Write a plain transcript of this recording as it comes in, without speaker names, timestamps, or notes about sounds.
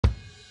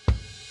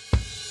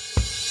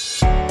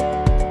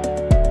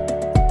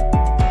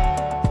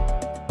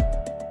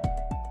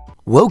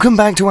Welcome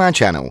back to our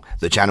channel,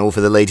 the channel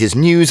for the latest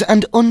news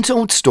and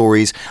untold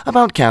stories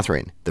about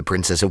Catherine, the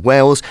Princess of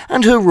Wales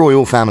and her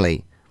royal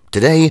family.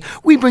 Today,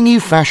 we bring you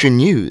fashion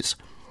news.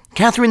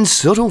 Catherine's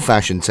subtle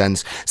fashion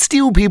sense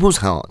steals people's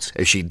hearts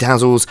as she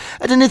dazzles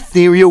at an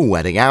ethereal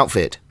wedding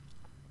outfit.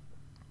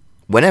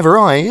 Whenever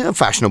I, a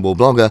fashionable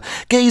blogger,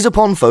 gaze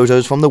upon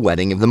photos from the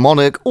wedding of the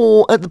monarch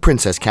or at the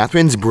Princess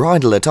Catherine's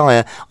bridal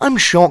attire, I'm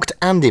shocked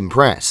and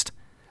impressed.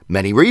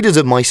 Many readers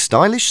of my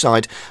stylish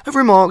site have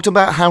remarked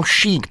about how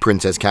chic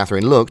Princess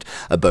Catherine looked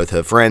at both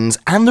her friends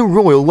and the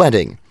royal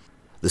wedding.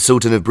 The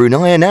Sultan of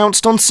Brunei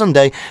announced on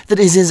Sunday that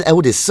his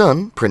eldest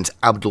son, Prince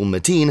Abdul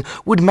Mateen,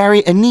 would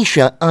marry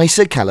Anisha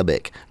Isa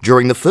Kalabik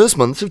during the first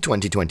months of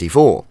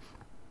 2024.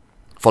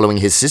 Following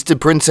his sister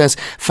Princess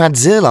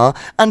Fadzila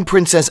and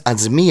Princess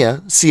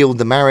Azmiya sealed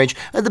the marriage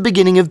at the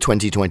beginning of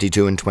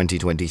 2022 and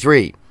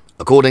 2023.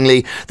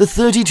 Accordingly, the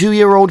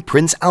 32-year-old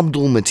Prince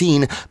Abdul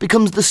Mateen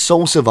becomes the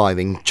sole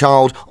surviving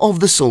child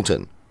of the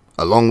Sultan,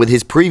 along with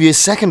his previous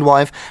second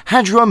wife,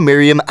 Hajra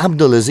Miriam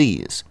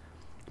Abdulaziz.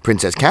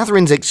 Princess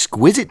Catherine's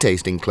exquisite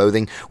taste in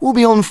clothing will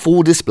be on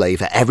full display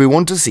for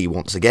everyone to see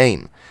once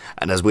again.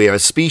 And as we are a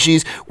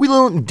species, we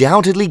will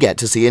undoubtedly get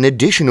to see an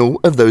additional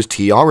of those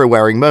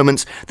tiara-wearing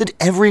moments that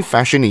every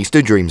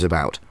fashionista dreams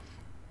about.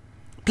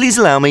 Please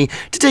allow me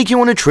to take you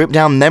on a trip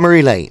down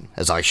memory lane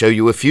as I show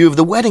you a few of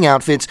the wedding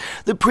outfits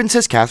that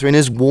Princess Catherine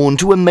has worn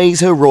to amaze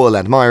her royal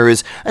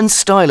admirers and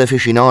style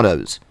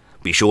aficionados.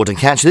 Be sure to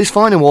catch this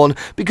final one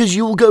because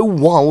you'll go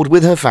wild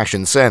with her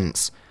fashion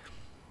sense.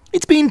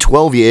 It's been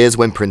 12 years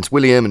when Prince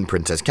William and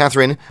Princess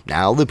Catherine,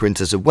 now the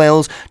Princess of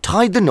Wales,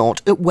 tied the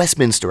knot at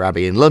Westminster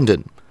Abbey in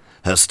London.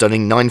 Her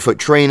stunning 9-foot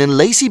train and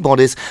lacy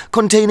bodice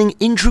containing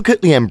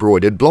intricately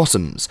embroidered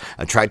blossoms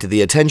attracted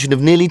the attention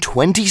of nearly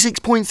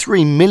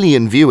 26.3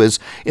 million viewers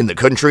in the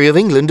country of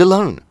England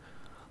alone.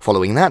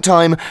 Following that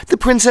time, the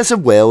Princess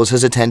of Wales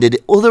has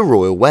attended other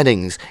royal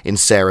weddings in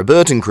Sarah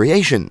Burton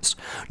creations,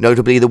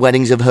 notably the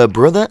weddings of her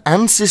brother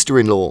and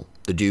sister-in-law,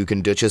 the Duke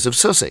and Duchess of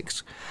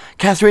Sussex.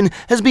 Catherine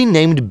has been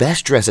named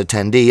Best Dress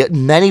Attendee at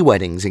many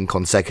weddings in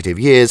consecutive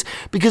years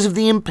because of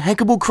the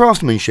impeccable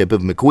craftsmanship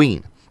of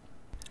McQueen.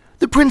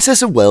 The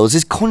Princess of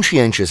Wales'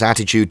 conscientious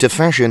attitude to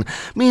fashion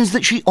means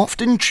that she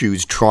often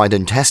chooses tried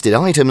and tested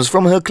items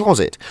from her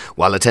closet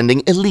while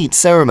attending elite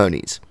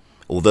ceremonies.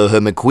 Although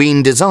her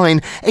McQueen design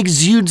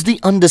exudes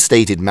the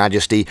understated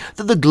majesty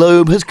that the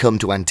globe has come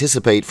to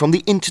anticipate from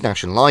the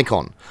international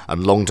icon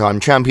and longtime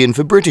champion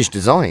for British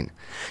design,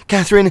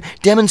 Catherine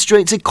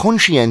demonstrates a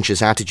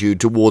conscientious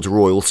attitude towards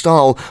royal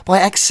style by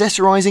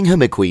accessorizing her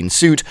McQueen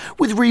suit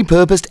with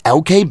repurposed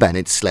LK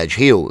Bennett sledge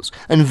heels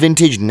and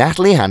vintage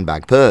Natalie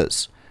handbag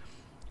purse.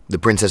 The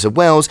Princess of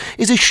Wales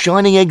is a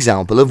shining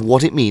example of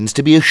what it means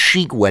to be a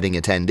chic wedding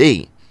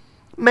attendee.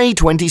 May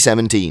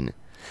 2017.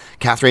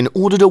 Catherine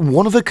ordered a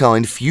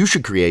one-of-a-kind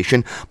fuchsia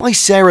creation by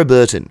Sarah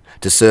Burton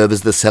to serve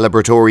as the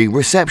celebratory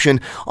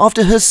reception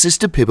after her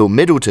sister Pippa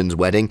Middleton's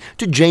wedding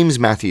to James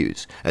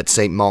Matthews at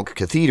St Mark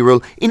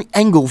Cathedral in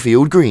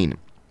Englefield Green.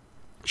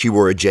 She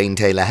wore a Jane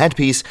Taylor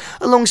headpiece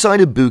alongside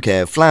a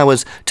bouquet of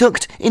flowers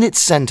tucked in its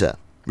centre,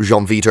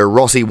 Gianvito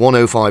Rossi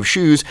 105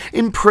 shoes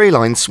in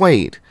praline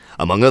suede,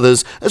 among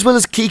others, as well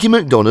as Kiki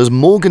McDonough's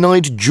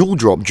Morganite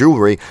jewel-drop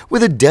jewellery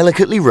with a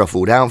delicately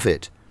ruffled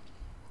outfit.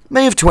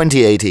 May of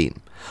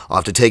 2018.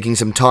 After taking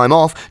some time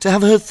off to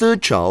have her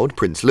third child,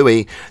 Prince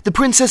Louis, the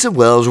Princess of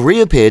Wales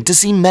reappeared to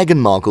see Meghan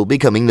Markle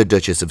becoming the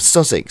Duchess of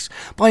Sussex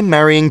by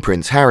marrying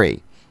Prince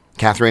Harry.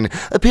 Catherine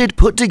appeared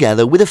put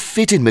together with a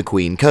fitted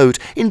McQueen coat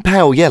in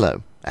pale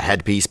yellow, a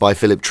headpiece by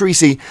Philip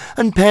Treacy,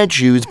 and paired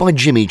shoes by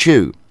Jimmy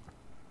Choo.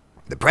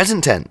 The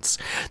present tense.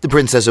 The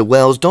Princess of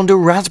Wales donned a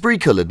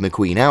raspberry-coloured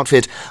McQueen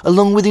outfit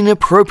along with an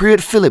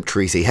appropriate Philip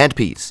Treacy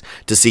headpiece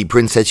to see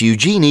Princess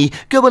Eugenie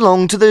go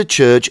along to the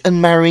church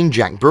and marrying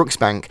Jack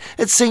Brooksbank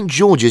at St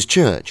George's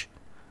Church.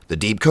 The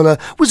deep colour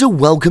was a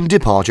welcome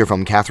departure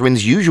from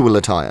Catherine's usual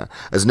attire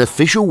as an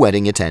official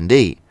wedding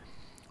attendee.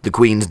 The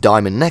Queen's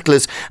diamond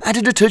necklace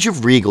added a touch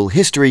of regal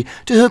history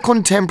to her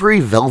contemporary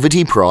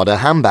velvety Prada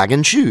handbag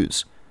and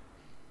shoes.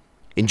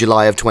 In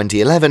July of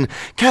 2011,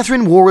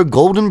 Catherine wore a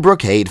golden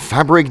brocade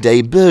Fabric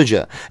de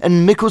Berger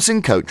and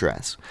Mickelson coat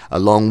dress,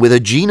 along with a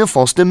Gina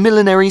Foster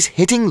Millineries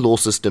Hitting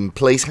Launceston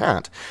Place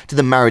hat to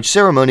the marriage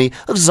ceremony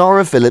of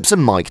Zara Phillips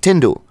and Mike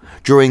Tindall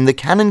during the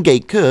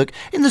Canongate Kirk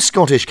in the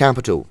Scottish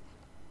capital.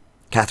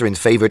 Catherine's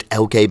favourite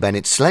LK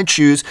Bennett sled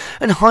shoes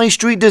and high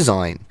street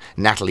design,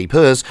 Natalie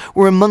purse,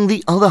 were among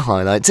the other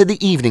highlights at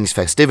the evening's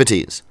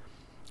festivities.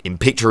 In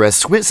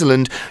picturesque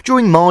Switzerland,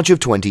 during March of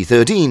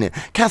 2013,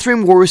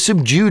 Catherine wore a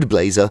subdued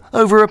blazer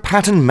over a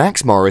patterned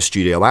Max Mara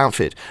studio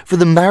outfit for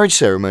the marriage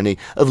ceremony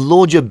of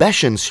Lorja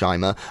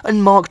Beschensheimer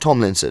and Mark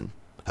Tomlinson.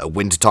 Her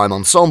wintertime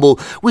ensemble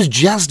was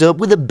jazzed up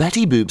with a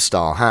Betty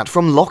Boop-style hat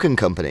from Lock &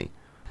 Company.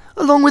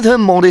 Along with her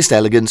modest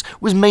elegance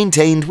was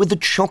maintained with the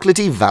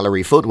chocolatey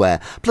Valerie footwear,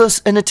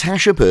 plus a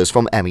Natasha purse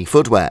from Emmy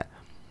Footwear.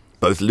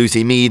 Both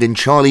Lucy Mead and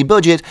Charlie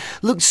Budget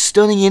looked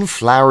stunning in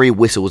flowery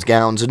whistles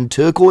gowns and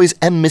turquoise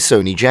and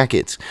Missoni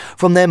jackets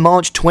from their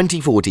March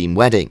 2014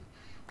 wedding.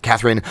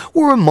 Catherine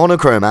wore a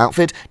monochrome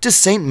outfit to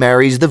St.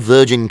 Mary's the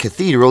Virgin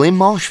Cathedral in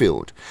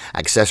Marshfield,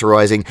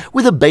 accessorizing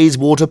with a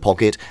Bayswater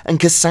pocket and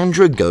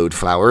Cassandra gold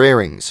flower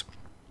earrings.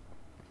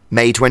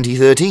 May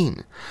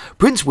 2013.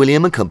 Prince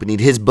William accompanied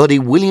his buddy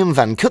William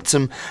Van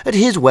Cutsem at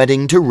his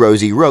wedding to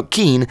Rosie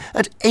Ruck-Keene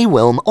at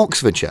Awelm,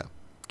 Oxfordshire.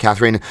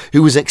 Catherine,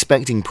 who was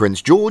expecting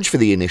Prince George for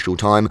the initial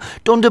time,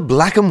 donned a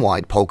black and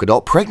white polka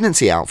dot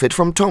pregnancy outfit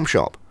from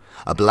Topshop,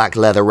 a black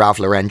leather Ralph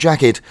Lauren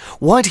jacket,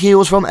 white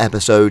heels from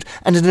Episode,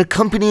 and an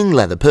accompanying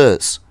leather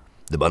purse.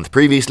 The month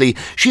previously,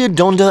 she had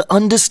donned her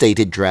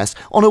understated dress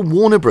on a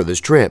Warner Brothers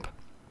trip.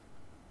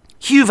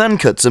 Hugh Van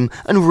Cutsem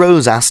and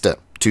Rose Astor,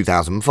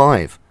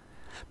 2005.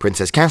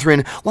 Princess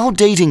Catherine, while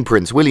dating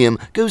Prince William,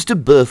 goes to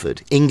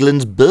Burford,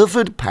 England's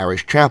Burford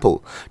Parish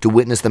Chapel, to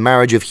witness the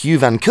marriage of Hugh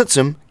Van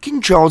Cutsem, King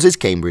Charles's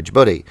Cambridge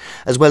buddy,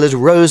 as well as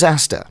Rose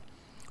Astor.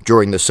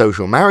 During the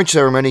social marriage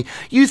ceremony,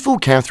 youthful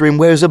Catherine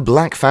wears a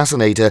black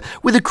fascinator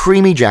with a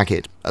creamy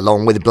jacket,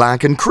 along with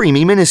black and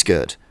creamy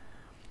miniskirt.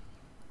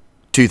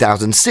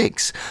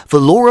 2006, for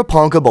Laura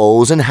Parker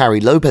Bowles and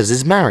Harry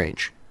Lopez's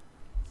marriage.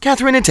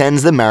 Catherine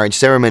attends the marriage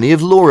ceremony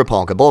of Laura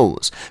Parker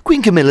Bowles,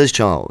 Queen Camilla's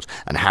child,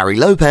 and Harry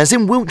Lopez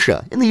in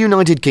Wiltshire, in the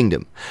United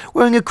Kingdom,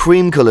 wearing a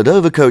cream-coloured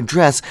overcoat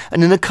dress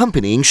and an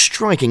accompanying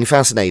striking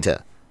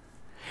fascinator.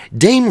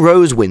 Dame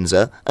Rose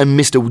Windsor and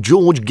Mr.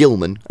 George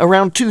Gilman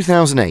around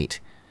 2008.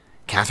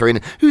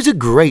 Catherine, who's a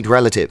great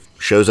relative,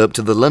 shows up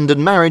to the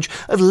London marriage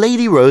of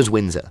Lady Rose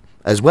Windsor,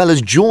 as well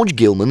as George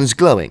Gilman's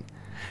glowing.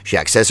 She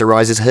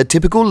accessorizes her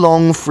typical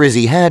long,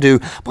 frizzy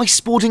hairdo by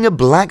sporting a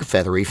black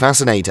feathery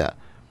fascinator.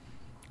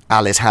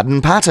 Alice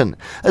Haddon Patten,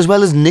 as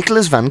well as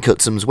Nicholas Van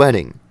Cutsem's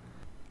wedding.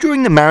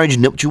 During the marriage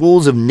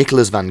nuptials of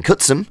Nicholas Van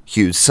Cutsem,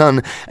 Hugh's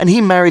son, and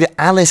he married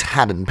Alice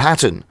Haddon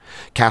Patten,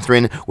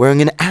 Catherine wearing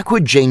an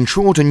aqua Jane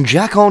Troughton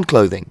jacquard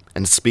clothing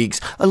and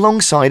speaks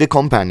alongside a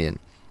companion.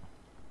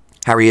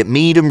 Harriet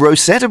Mead and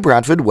Rosetta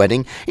Bradford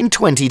wedding in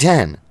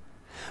 2010.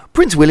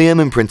 Prince William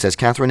and Princess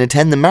Catherine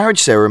attend the marriage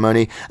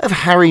ceremony of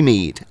Harry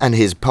Mead and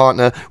his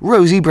partner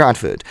Rosie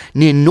Bradford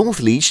near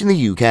Northleach in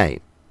the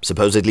UK.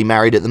 Supposedly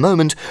married at the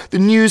moment, the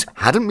news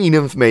hadn't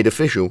been made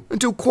official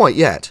until quite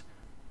yet.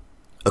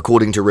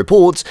 According to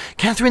reports,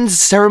 Catherine's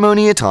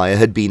ceremony attire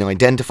had been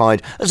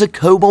identified as a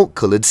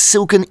cobalt-coloured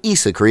silken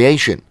Issa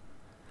creation.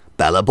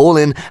 Bella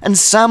Borlin and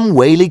Sam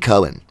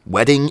Whaley-Cohen,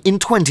 wedding in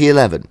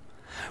 2011.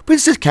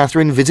 Princess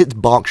Catherine visits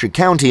Berkshire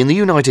County in the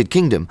United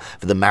Kingdom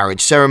for the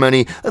marriage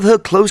ceremony of her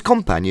close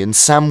companion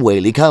Sam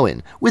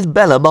Whaley-Cohen with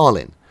Bella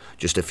Barlin,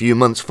 just a few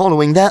months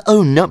following their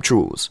own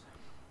nuptials.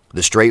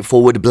 The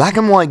straightforward black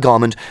and white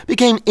garment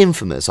became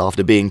infamous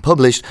after being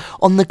published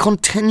on the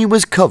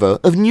continuous cover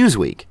of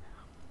Newsweek.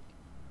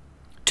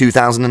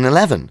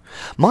 2011.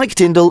 Mike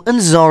Tindall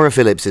and Zara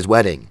Phillips'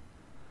 wedding.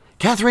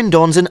 Catherine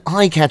dons an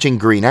eye-catching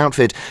green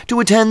outfit to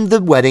attend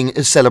the wedding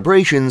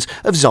celebrations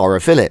of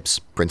Zara Phillips,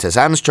 Princess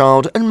Anne's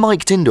child, and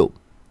Mike Tindall.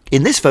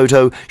 In this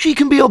photo, she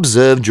can be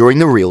observed during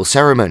the real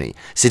ceremony,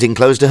 sitting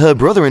close to her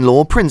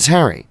brother-in-law, Prince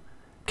Harry.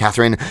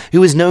 Catherine,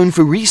 who is known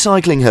for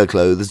recycling her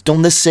clothes,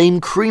 donned the same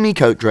creamy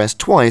coat dress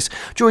twice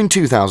during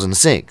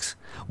 2006,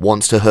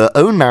 once to her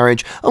own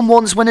marriage and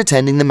once when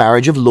attending the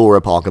marriage of Laura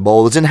Parker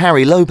Bowles and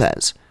Harry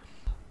Lopez.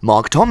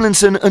 Mark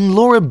Tomlinson and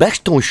Laura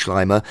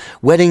Bechtelschleimer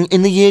wedding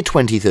in the year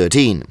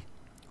 2013.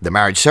 The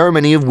marriage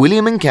ceremony of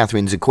William and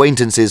Catherine's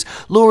acquaintances,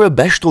 Laura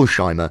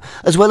Bechtelschleimer,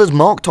 as well as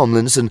Mark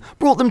Tomlinson,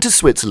 brought them to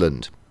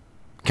Switzerland.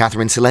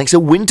 Catherine selects a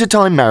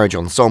wintertime marriage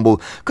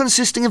ensemble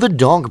consisting of a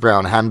dark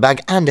brown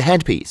handbag and a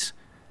headpiece.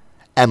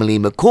 Emily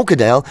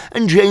McCorkadale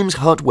and James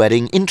Hutt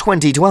wedding in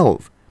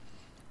 2012.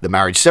 The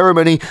marriage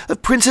ceremony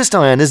of Princess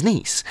Diana's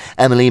niece,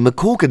 Emily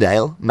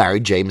McCorkadale,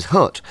 married James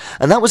Hutt,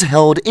 and that was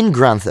held in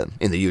Grantham,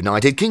 in the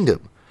United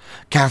Kingdom.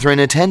 Catherine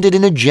attended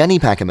in a Jenny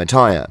Packham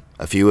attire,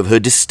 a few of her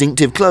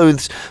distinctive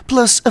clothes,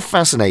 plus a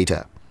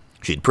fascinator.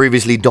 She'd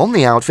previously donned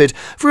the outfit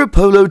for a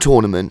polo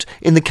tournament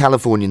in the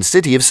Californian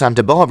city of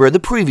Santa Barbara the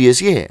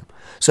previous year,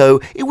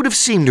 so it would have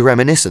seemed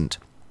reminiscent.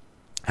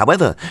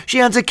 However,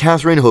 she adds a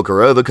Catherine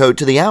Hooker overcoat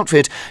to the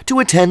outfit to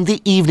attend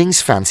the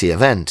evening's fancy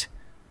event.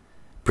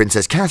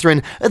 Princess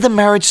Catherine at the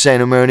marriage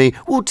ceremony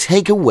will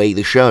take away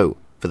the show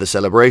for the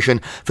celebration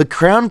for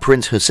Crown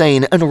Prince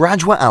Hussein and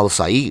Rajwa Al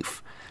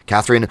Saif.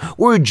 Catherine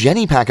wore a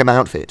Jenny Packham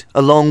outfit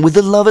along with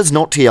the Lover's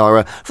Knot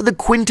tiara for the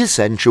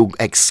quintessential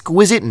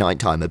exquisite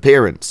nighttime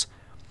appearance.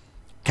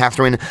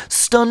 Catherine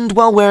stunned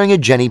while wearing a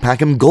Jenny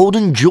Packham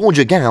golden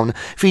Georgia gown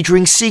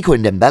featuring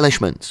sequined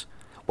embellishments.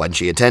 When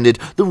she attended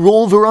the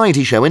Royal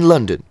Variety Show in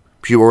London,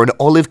 pure and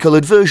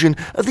olive-coloured version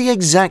of the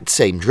exact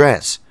same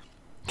dress.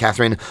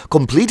 Catherine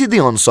completed the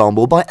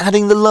ensemble by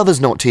adding the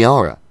Lover's Knot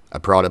tiara, a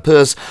Prada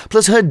purse,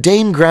 plus her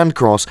Dame Grand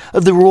Cross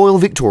of the Royal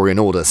Victorian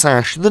Order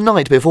sash the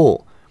night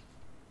before.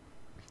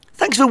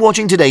 Thanks for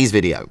watching today's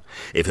video.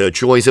 If her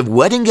choice of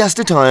wedding guest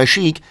attire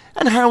chic,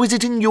 and how is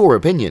it in your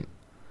opinion?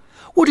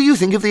 What do you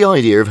think of the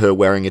idea of her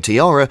wearing a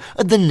tiara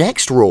at the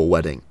next royal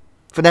wedding?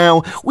 For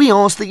now, we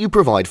ask that you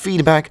provide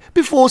feedback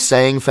before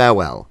saying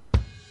farewell.